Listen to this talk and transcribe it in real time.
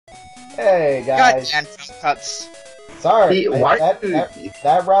Hey guys. Goddamn jump cuts. Sorry, Why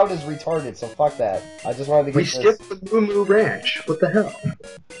that route is retarded, so fuck that. I just wanted to get we this. skipped the Moo Moo Ranch? What the hell?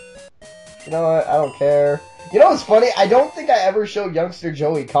 You know what? I don't care. You know what's funny? I don't think I ever showed youngster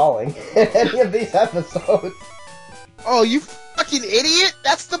Joey calling in any of these episodes. Oh, you fucking idiot!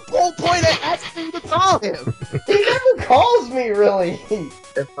 That's the whole point of asking you to call him! He never calls me, really.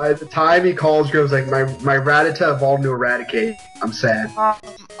 If by the time he calls, goes like my Rattata evolved to Eradicate. I'm sad.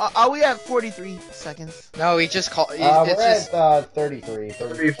 Are we at 43 seconds? No, he just called. We're It's just. at 33,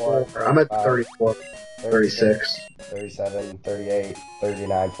 34, 34. I'm at 34. 36. 37, 38,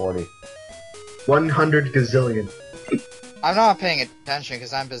 39, 40. 100 gazillion. I'm not paying attention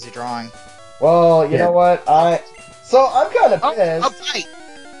because I'm busy drawing. Well, you know what? So I'm kind of pissed.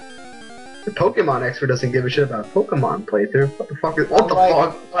 Uptight. The Pokemon expert doesn't give a shit about Pokemon playthrough. What the fuck is... What the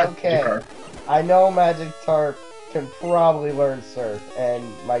Like, fuck? okay. I know Magikarp can probably learn Surf, and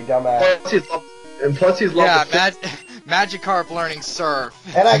my dumbass... Plus he's level Yeah, Magikarp learning Surf.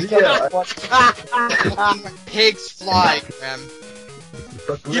 And I Yeah. killed Pigs fly, man.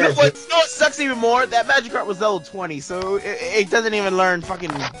 You know what sucks even more? That Magikarp was level 20, so it doesn't even learn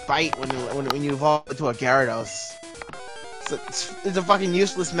fucking Bite when you evolve into a Gyarados. So it's a fucking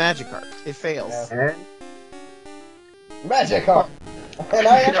useless Magikarp. It fails. Yeah. Magikarp! And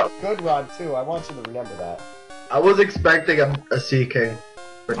I have a good run, too. I want you to remember that. I was expecting a Sea King,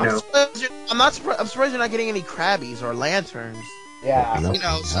 but no. I'm not surprised. I'm surprised you're not getting any Krabbies or Lanterns. Yeah. You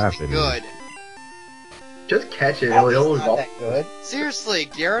know, something good. Just catch it. That It'll was not evolve. that good. Seriously,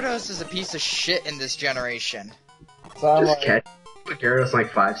 Gyarados is a piece of shit in this generation. So I'm Just like, catch it. Gyarados in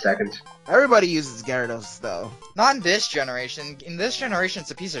like 5 seconds. Everybody uses Gyarados though. Not in this generation. In this generation,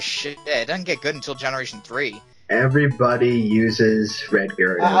 it's a piece of shit. It doesn't get good until Generation 3. Everybody uses Red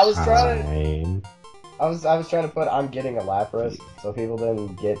Gyarados. I was trying to... I was trying to put I'm getting a Lapras, so people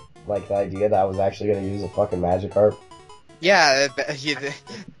didn't get, like, the idea that I was actually going to use a fucking Magikarp. Yeah, So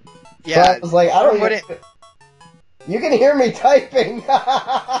I was like, I don't wouldn't. You can hear me typing!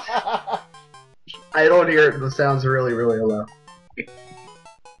 I don't hear it. The sound's really, really low.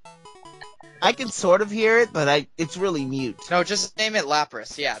 I can sort of hear it, but it's really mute. No, just name it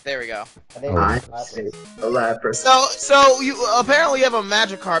Lapras. Yeah, there we go. I think I it's Lapras. say a Lapras. So you apparently have a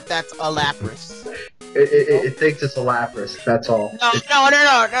Magikarp that's a Lapras. It thinks it's a Lapras. That's all. No.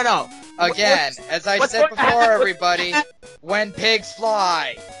 Again, as I what's said going to before, happen- everybody, when pigs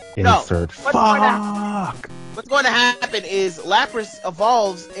fly. No, Insert what's going fuck. What's going to happen is Lapras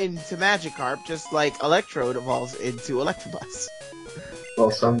evolves into Magikarp, just like Electrode evolves into Electabuzz.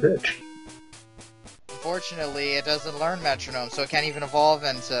 Well, some bitch. Unfortunately, it doesn't learn metronome, so it can't even evolve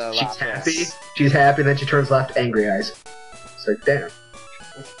into Lapras. She's happy. She's happy, then she turns left, angry eyes. It's like, damn.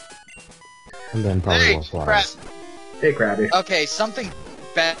 And then probably Hey, more flies. crap. Hey, Krabby. Okay, something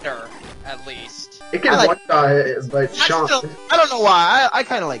better, at least. It can I like- one-shot it, but Sean... I don't know why. I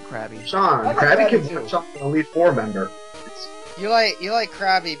kind of like Krabby. Sean, I like Krabby Krabby can too. one-shot an Elite Four member. You like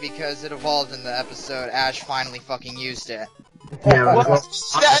Krabby because it evolved in the episode Ash finally fucking used it. Yeah, Well, well,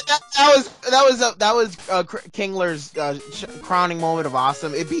 that was Kingler's crowning moment of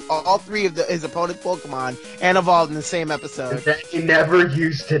awesome. It beat all three of his opponent's Pokemon and evolved in the same and episode. then he never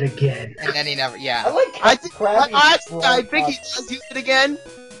used it again. And then he never, I yeah. like I think Krabby's I think he does use it again,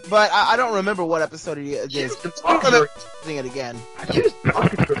 but I don't remember what episode it is. Used the I don't remember Muck using it again.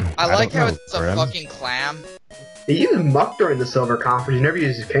 during- I like don't how know, it's a Grim. fucking clam. He used Muck during the Silver Conference. He never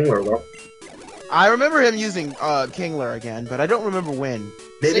used his Kingler, though. I remember him using Kingler again, but I don't remember when. So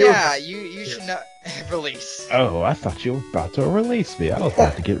Maybe it was- yeah, you should know. Release. Oh, I thought you were about to release me. I was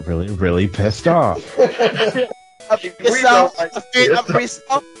about to get really, really pissed off. I'm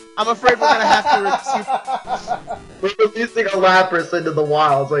afraid we're gonna have to release you. We're releasing a Lapras into the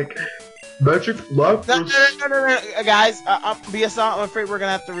wild. It's like, Magic Lapras. No, guys. BSL, I'm afraid we're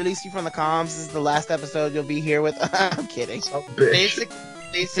gonna have to release you from the comms. This is the last episode you'll be here with. I'm kidding. Some bitch.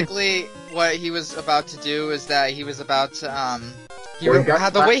 Basically, what he was about to do is that he was about to Well, he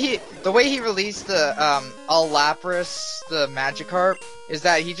got the way he released the All Lapras, the Magikarp, is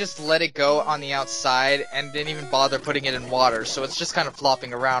that he just let it go on the outside and didn't even bother putting it in water, so it's just kind of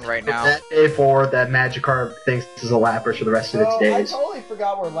flopping around right now. That day forward, that Magikarp thinks this is a Lapras for the rest of its I days. totally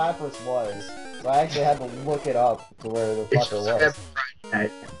forgot where Lapras was. So I actually had to look it up to where the It's fuck it just was. Friday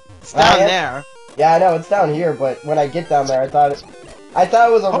night. It's down there. Yeah, I know, it's down here, but when I get down there, I thought it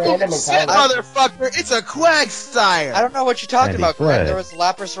was a random Oh, shit, encounter. motherfucker! It's a Quagsire! I don't know what you're talking Andy about, Greg. Fred. There was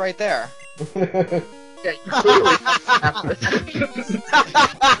Lapras right there. Yeah, you clearly Lapras.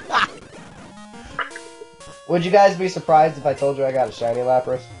 Would you guys be surprised if I told you I got a shiny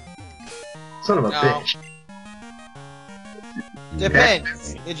Lapras? Son of a No. bitch.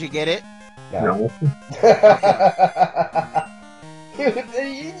 Depends. Did you get it? No.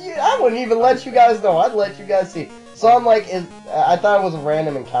 I wouldn't even let you guys know. I'd let you guys see. So I'm like, I thought it was a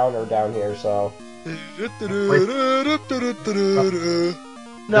random encounter down here, so.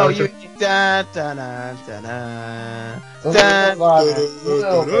 No, you. Da, da, da, da, da, So da,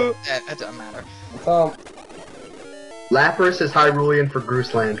 It doesn't matter. So, Lapras is Hyrulean for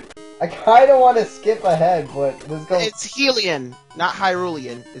Grooseland. I kind of want to skip ahead, but this goes. It's Helion, not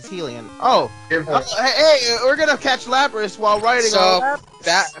Hyrulean. It's Helion. Oh, If- hey, we're gonna catch Lapras while riding So on Lapras.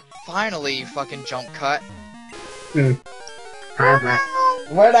 that finally fucking jump cut. Time lapse.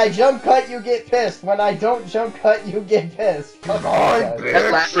 When I jump cut, you get pissed. When I don't jump cut, you get pissed. Fuck That you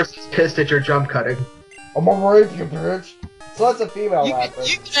guys. Lapras is pissed at your jump cutting. I'm gonna rape you, bitch. So that's a female You Lapras.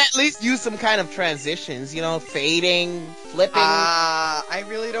 can at least use some kind of transitions, you know, fading, flipping. I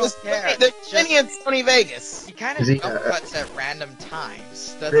really don't care. There's Just- plenty in Sony Vegas. He kind of Is he, jump cuts at random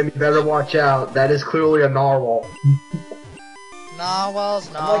times. Grim, you better watch out. That is clearly a narwhal. Narwhals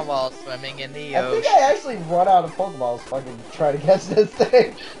swimming in the I think ocean. I actually run out of Pokeballs fucking try to catch this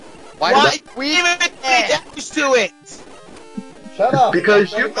thing. Why did We even damage to it. Shut up.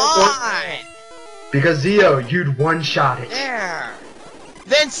 Because you- Fine! Because Zeo, you'd one-shot it. There!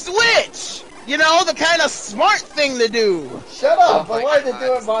 Then switch. You know, the kind of smart thing to do. Shut up. Oh I my wanted to God.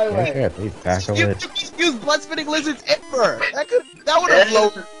 do it my You way. should at least tackle You it. could use blood spitting lizards ever. That would have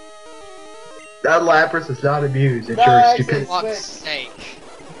lowered. That Lapras is not amused at No, your actually- stupidity. Fuck's sake.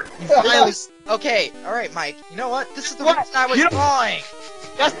 You finally. Okay, alright, Mike. You know what? This is the What? reason I was You don't- drawing.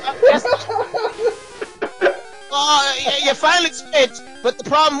 Just, you finally switched, but the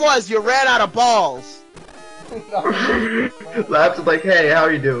problem was you ran out of balls. Laps is like, hey, how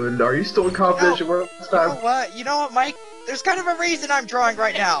you doing? Are you still in competition world this time? You know what, Mike? There's kind of a reason I'm drawing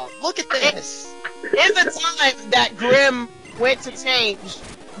right now. Look at this. In the time that Grim went to change,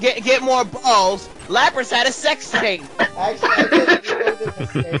 get more balls, Lapras had a sex change. Actually, I just reloaded the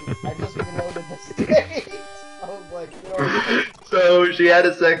state. I just reloaded the state. I was like, you know, So she had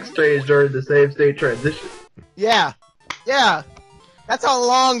a sex change during the same state transition. Yeah. That's how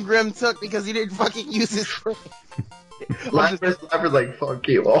long Grim took because he didn't fucking use his brain. Lapras like, fuck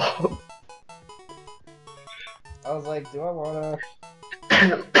you all. I was like, do I wanna?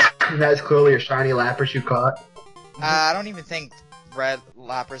 That's clearly a shiny Lapras you caught. I don't even think red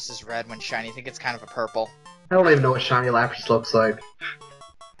Lapras is red when shiny. I think it's kind of a purple. I don't even know what shiny Lapras looks like.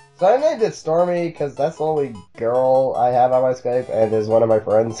 So I named it Stormy because that's the only girl I have on my Skype and is one of my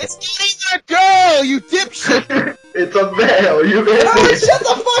friends. It's not even a girl, you dipshit! It's a male, you No, idiot! shut the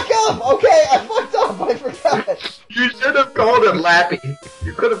fuck up! Okay, I fucked up. I forgot. You should have called it Lappy.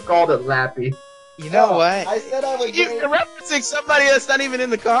 You could have called it Lappy. You know No, what? I said I would. You're referencing somebody that's not even in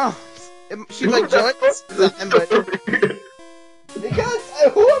the comms. She like joined us, but Because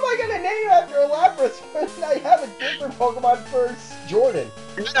who am I gonna name after a Lapras when I have a different Pokemon for Jordan?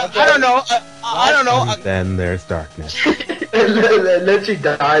 I don't know. I don't know. And then there's darkness. and then she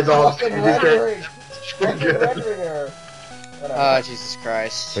dies off Fucking screen. rendering. Fucking rendering her. Whatever. Oh, Jesus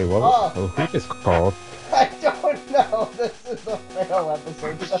Christ. Wait, what was who is called? I don't know. This is a fail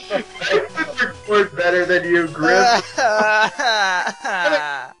episode. Shut the fuck up. Record better than you, Grim.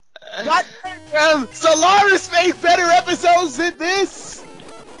 God damn, Solaris made better episodes than this.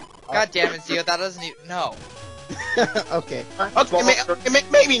 God damn it, Zio, that doesn't even. No. Okay,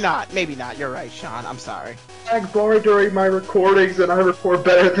 maybe not. Maybe not. You're right, Sean. I'm sorry. I bar during my recordings and I record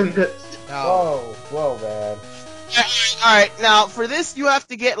better than this. No. Whoa, man. Alright, now for this you have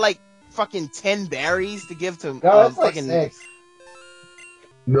to get like fucking 10 berries to give to No, it's like fucking 6.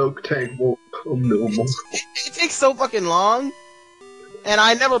 Milk tank won't come no more. It takes so fucking long. And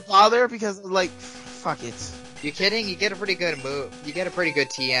I never bother because like fuck it. You kidding? You get a pretty good move. You get a pretty good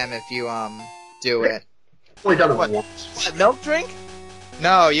TM if you do it. Only done it What? once. What, milk drink?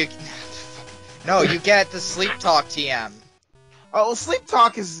 No, you. No, you get the sleep talk TM. Oh, well, sleep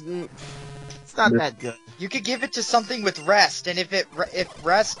talk is it's not that good. You could give it to something with rest, and if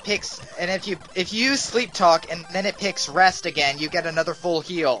rest picks, and if you use sleep talk and then it picks rest again, you get another full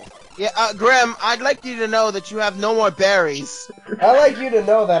heal. Yeah, Grim, I'd like you to know that you have no more berries. I like you to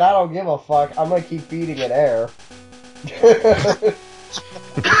know that I don't give a fuck. I'm gonna keep feeding it air.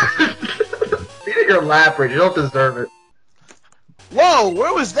 Feeding your Lapras, you don't deserve it. Whoa,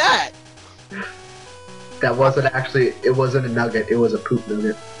 where was that? That wasn't actually, it wasn't a nugget, it was a poop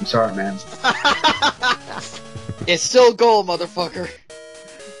nugget. I'm sorry, man. It's still gold, motherfucker.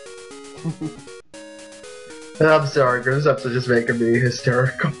 I'm sorry, this episode's just making me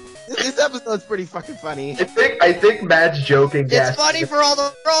hysterical. This episode's pretty fucking funny. I think Matt's joking gas. It's funny for all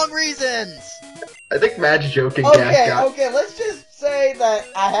the wrong reasons. I think Matt's joking gas got. Okay, let's just say that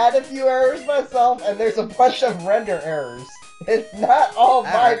I had a few errors myself, and there's a bunch of render errors. It's not all my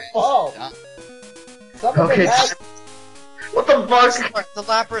Alright. fault. Some of Okay. it has. What the fuck? The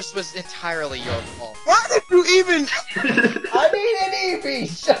Lapras was entirely your fault. Why did you even? I need an Eevee.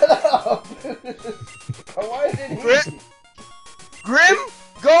 Shut up. I wanted an Eevee. Grim,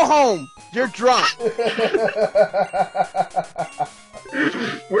 go home. You're drunk.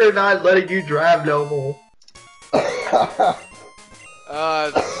 We're not letting you drive no more.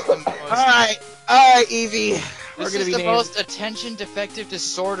 This is the most, Alright, Evie. this is the most attention defective,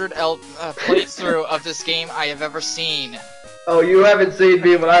 disordered playthrough of this game I have ever seen. Oh, you haven't seen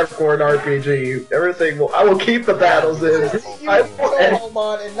me when I record RPG. Everything will. I will keep the battles in. You can hold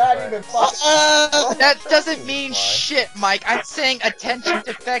on and not even fuck. That doesn't mean shit, Mike. I'm saying attention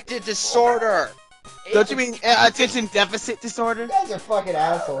defective disorder. Don't you mean attention deficit disorder? You guys are fucking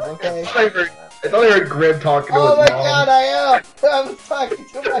assholes, okay? I thought I heard Grim talking to Oh his my mom. god, I am! I was talking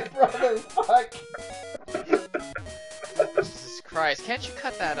to my brother, fuck! Jesus Christ, can't you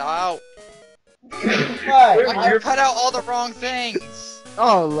cut that out? Why? Like, you cut out all the wrong things.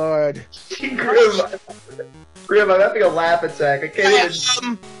 Oh lord. Grim, I'm having a laugh attack. I can't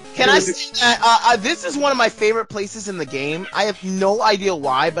even. Can I say that this is one of my favorite places in the game? I have no idea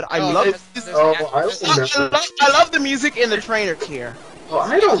why, but I love this. I love the music and the trainers here. Oh,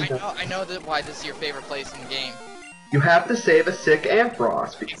 I don't know. I know that why this is your favorite place in the game. You have to save a sick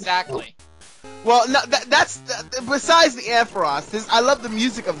Ampharos. Exactly. Well, no, that's besides the Ampharos. I love the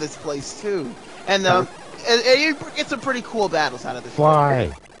music of this place too, and you get some pretty cool battles out of this.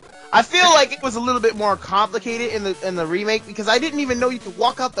 Fly. I feel like it was a little bit more complicated in the remake because I didn't even know you could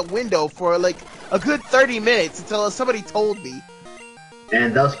walk out the window for like a good 30 minutes until somebody told me.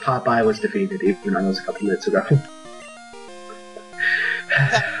 And thus Popeye was defeated, even though that was a couple minutes ago.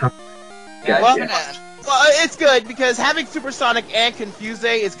 Well, it's good because having Supersonic and Confuse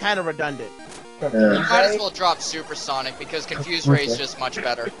is kind of redundant. you might as well drop Supersonic because Confuse Ray is just much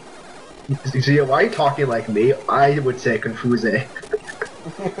better. See, why are you talking like me? I would say Confuse.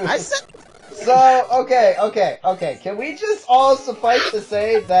 I said. So, okay. Can we just all suffice to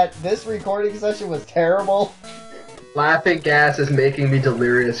say that this recording session was terrible? Laughing gas is making me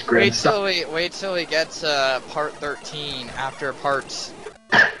delirious, Grim. Wait till we get to part 13 after part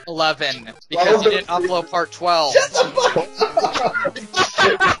 11 because you didn't upload part 12. Shut the fuck up!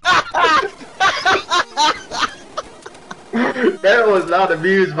 That was not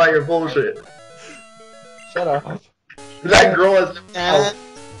amused by your bullshit. Shut up. That girl is.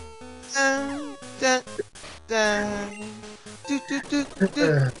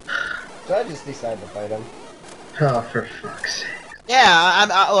 So I just decided to fight him. Oh, for fuck's sake. Yeah,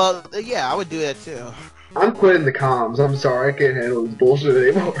 I would do that too. I'm quitting the comms. I'm sorry, I can't handle this bullshit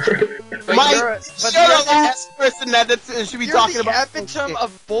anymore. Mike, you're the last person that should be talking the about epitome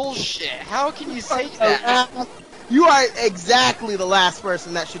of bullshit. How can you say that? You are exactly the last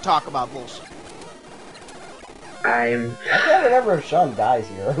person that should talk about bullshit. I can't remember if Sean dies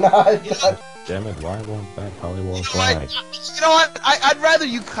here or not. Damn it, why won't that Polywall You fly? know what? I'd rather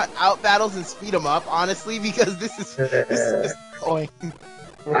you cut out battles and speed them up, honestly, because this is just annoying.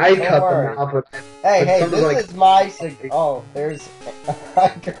 I Don't cut worry. them out, but Hey, sounds this like- is my oh, there's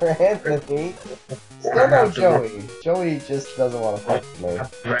Hiker Anthony. Still no Joey. Joey just doesn't want to fight with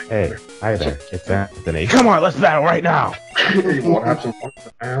me. Hey, hi there, it's Anthony. Come on, let's battle right now! You won't have some fun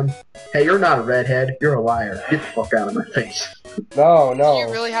around. Hey, you're not a redhead. You're a liar. Get the fuck out of my face. No, Do you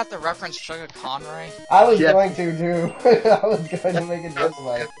no. really have to reference Sugar Conroy? I was Yeah. going to do. I was going to make a joke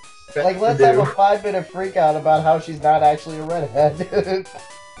about it. Like, let's have a 5-minute freak out about how she's not actually a redhead.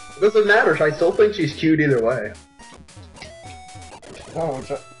 Doesn't matter. I still think she's cute either way. No,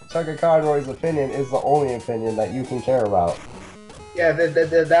 Chucker Conroy's opinion is the only opinion that you can care about. Yeah,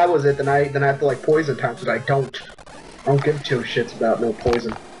 that was it. Then I have to like poison time, because I don't give two shits about no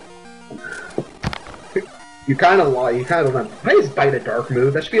poison. You kind of lie. You kind of went. Why is bite a dark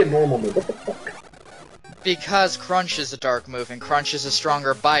move? That should be a normal move. What the fuck? Because Crunch is a dark move, and Crunch is a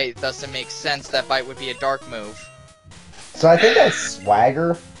stronger bite, thus it makes sense that bite would be a dark move. So I think that's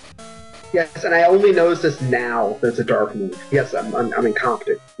Swagger. Yes, and I only noticed this now. That's a dark move. Yes, I'm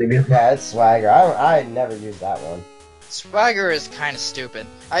incompetent. Leave me alone. Yeah, it's Swagger. I never used that one. Swagger is kind of stupid.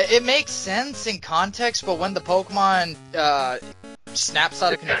 It makes sense in context, but when the Pokemon snaps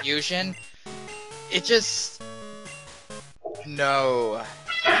out of confusion, it just... No.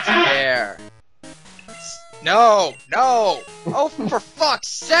 There. No! No! Oh, for fuck's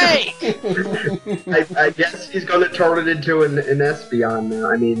sake! I guess he's gonna turn it into an Espeon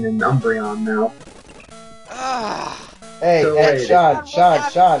now. I mean, an Umbreon now. Ah. Hey, So hey, wait. Sean,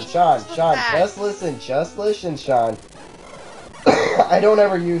 So just listen, Sean. I don't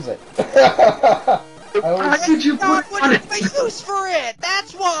ever use it. I Why always, did you put Not it what on is it? my use for it?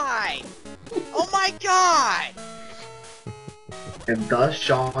 That's why! Oh my god! And thus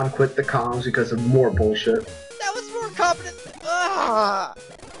Sean quit the comms because of more bullshit. That was more competent. Ugh.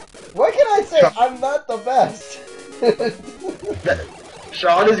 what can I say? I'm not the best.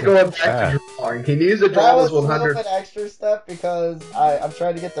 Sean is going back to drawing. He needs to That draw was those a little 100. bit extra step because I'm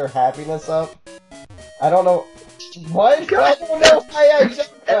trying to get their happiness up. I don't know. What? I don't know why I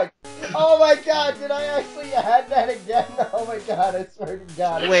jumped back. Oh my god, did I actually add that again? Oh my god, I swear to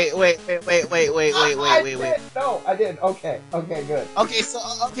god. Wait. I did. No, I did. Okay, good. Okay, so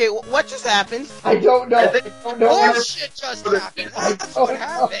what just happened? I don't know. I don't know. More shit just happened. I That's don't what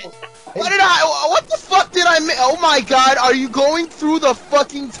happened. know. What the fuck did I miss? Oh my god, are you going through the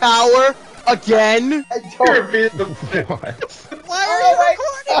fucking tower again? I You're don't. being the What? Why are you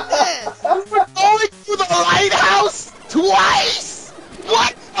recording this? Going through the lighthouse twice?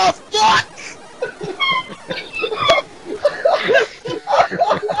 What the fuck?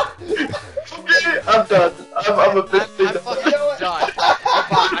 I'm done. I'm officially I'm done. fucking You know what? done.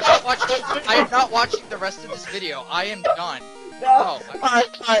 I am not watching the rest of this video. I am done. No. No.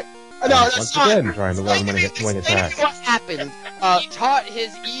 Alright. No, that's Once not. again, trying to learn when Explain to me attack. what happened. He taught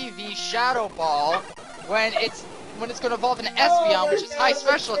his EV Shadow Ball when it's going to evolve into Espeon, which is high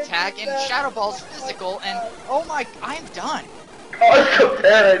special attack, and Shadow Ball's physical, and oh my, I'm done. Oh,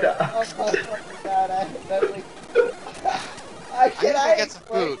 compare it. Oh my fucking god, I accidentally. I I'm gonna go get some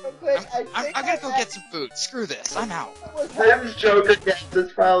wait, food. real quick, I'm gonna go get some food. Screw this. I'm out. Tim's Joker gas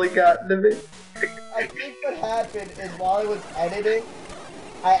has finally gotten to me. I think what happened is while I was editing,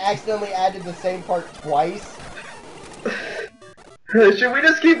 I accidentally added the same part twice. Should we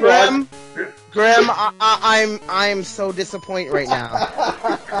just keep Graham, running? Graham, I'm so disappointed right now.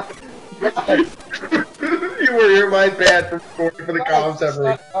 You were your mind bad for recording for the comms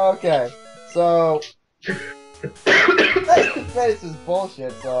ever. Okay, so this is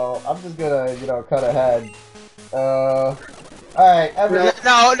bullshit. So I'm just gonna, cut ahead. Alright,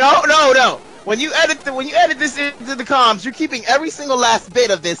 No. When you edit this into the comms, you're keeping every single last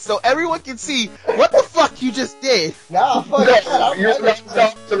bit of this so everyone can see what the fuck you just did. Nah, fuck No, that. you're not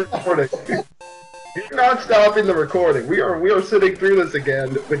stopping the recording. You're not stopping the recording. We are sitting through this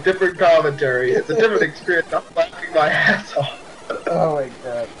again with different commentary. It's a different experience. I'm laughing my ass off. Oh my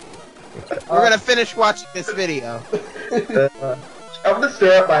god. We're gonna finish watching this video. I'm gonna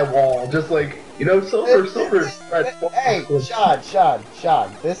stare at my wall, just like, silver. Hey,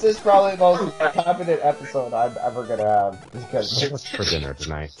 Sean, this is probably the most competent episode I'm ever gonna have. Because What's for dinner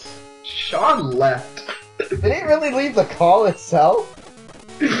tonight? Sean left. did he really leave the call itself?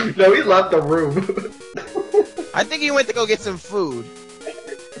 No, he left the room. I think he went to go get some food.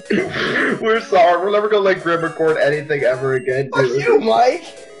 We're sorry. We're never gonna let Grim record anything ever again, Fuck dude. you, Mike!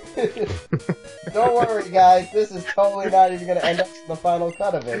 Don't worry, guys. This is totally not even gonna end up in the final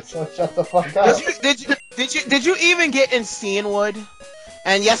cut of it. So shut the fuck up. Did you even get in Cianwood?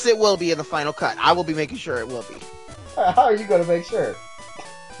 And yes, it will be in the final cut. I will be making sure it will be. How are you gonna make sure?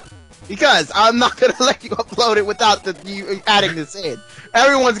 Because I'm not gonna let you upload it without you adding this in.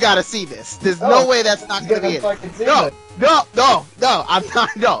 Everyone's gotta see this. There's no way that's not gonna be it. No, I'm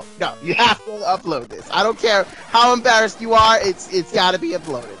not. No. You have to upload this. I don't care how embarrassed you are. It's gotta be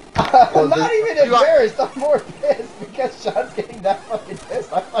uploaded. I'm not even embarrassed. I'm more pissed because Sean's getting that fucking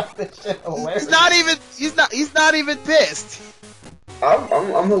pissed. I find this shit hilarious. He's not even pissed.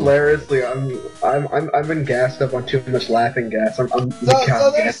 I'm hilariously. I've been gassed up on too much laughing gas. So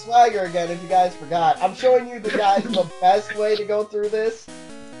there's Swagger again. If you guys forgot, I'm showing you the guys the best way to go through this,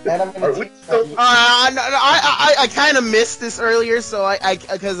 and I'm gonna teach you. I kind of missed this earlier, so I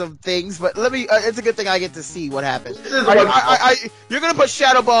because of things. But let me. It's a good thing I get to see what happens. You're gonna put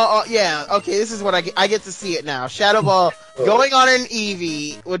Shadow Ball. Yeah. Okay. This is what I get to see it now. Shadow Ball going on an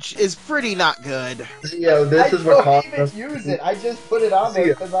Eevee, which is pretty not good. Yo, this is what caused us. I don't even use it. I just put it on there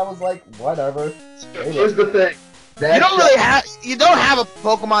because I was like, whatever. Here's the thing. You don't have a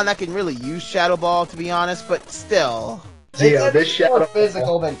Pokemon that can really use Shadow Ball, to be honest. But still. It's more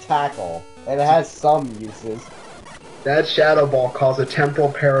physical than tackle, and it has some uses. That Shadow Ball caused a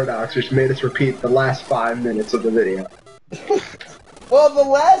temporal paradox, which made us repeat the last 5 minutes of the video. Well, the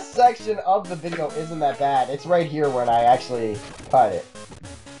last section of the video isn't that bad. It's right here when I actually cut it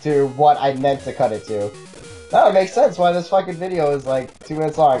to what I meant to cut it to. That would make sense why this fucking video is like 2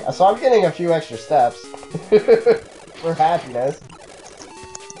 minutes long. So I'm getting a few extra steps for happiness.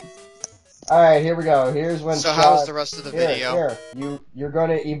 Alright, here we go. Here's when So how's the rest of the video? You're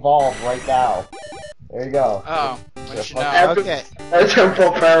gonna evolve right now. There you go. Oh, what you know. Okay. A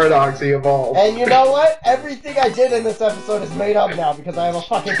temporal paradox he evolved. And you know what? Everything I did in this episode is made up now because I have a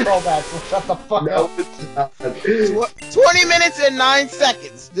fucking throwback, so shut the fuck No, up. it's not. 20 minutes and 9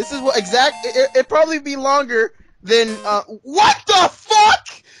 seconds. This is what it'd probably be longer than, what the fuck?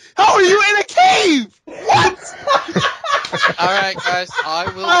 How are you in a cave? What? Alright, guys,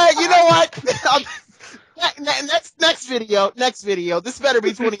 I will. Alright, you know what? Next video. This better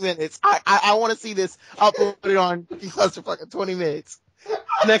be 20 minutes. I want to see this uploaded on ClusterPhuck in 20 minutes.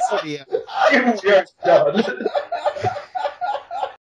 Next video. We are done.